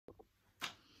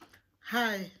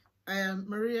Hi, I am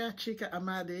Maria Chika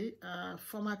Amadi,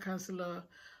 former councillor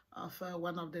of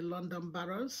one of the London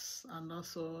boroughs and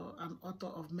also an author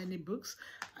of many books.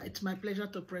 It's my pleasure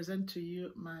to present to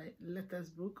you my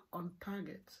latest book, On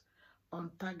Target. On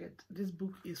Target. This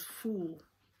book is full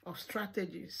of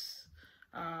strategies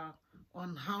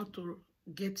on how to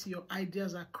get your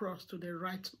ideas across to the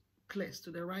right place,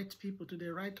 to the right people, to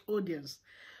the right audience.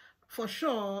 For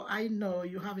sure, I know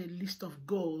you have a list of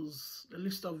goals, a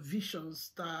list of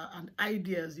visions and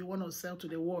ideas you want to sell to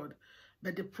the world.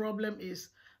 But the problem is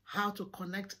how to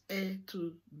connect A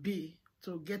to B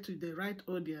to get to the right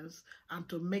audience and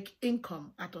to make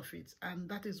income out of it. And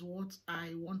that is what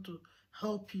I want to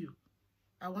help you.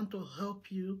 I want to help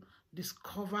you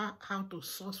discover how to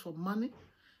source for money,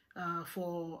 and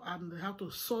how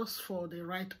to source for the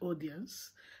right audience.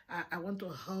 I want to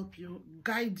help you,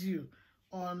 guide you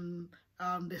on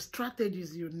the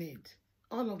strategies you need.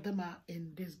 All of them are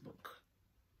in this book.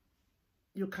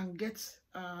 You can get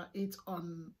it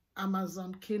on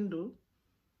Amazon Kindle,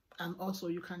 and also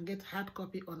you can get hard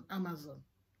copy on Amazon,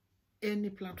 any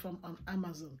platform on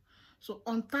Amazon. So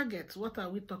On Target, what are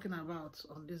we talking about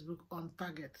on this book, On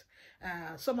Target?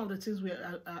 Some of the things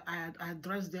I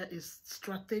address there is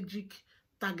strategic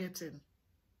targeting.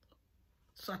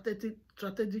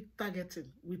 Strategic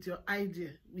targeting with your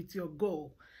idea, with your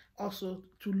goal. Also,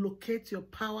 to locate your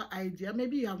power idea.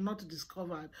 Maybe you have not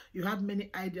discovered, you have many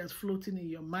ideas floating in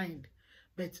your mind,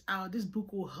 but this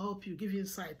book will help you, give you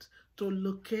insight to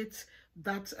locate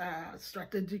that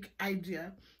strategic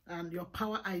idea and your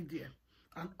power idea,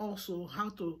 and also how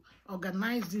to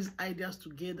organize these ideas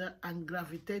together and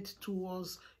gravitate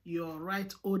towards your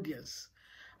right audience.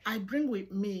 I bring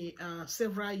with me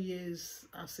several years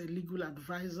as a legal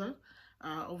advisor,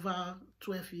 over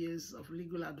 12 years of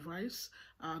legal advice,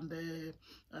 and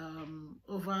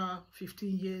over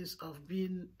 15 years of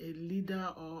being a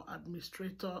leader or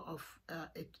administrator of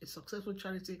a successful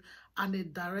charity and a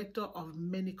director of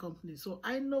many companies. So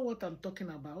I know what I'm talking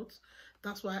about.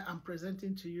 That's why I'm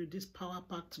presenting to you this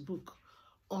power-packed book,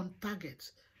 On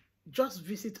Target. Just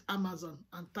visit Amazon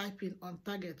and type in On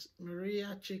Target,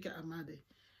 Maria Chika Amadi,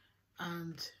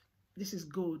 and this is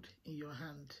gold in your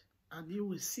hand, and you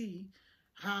will see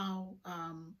how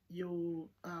you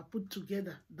put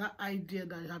together that idea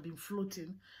that you have been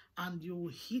floating, and you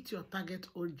will hit your target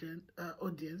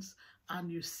audience,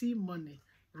 and you see money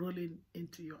rolling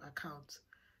into your account.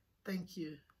 Thank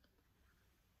you.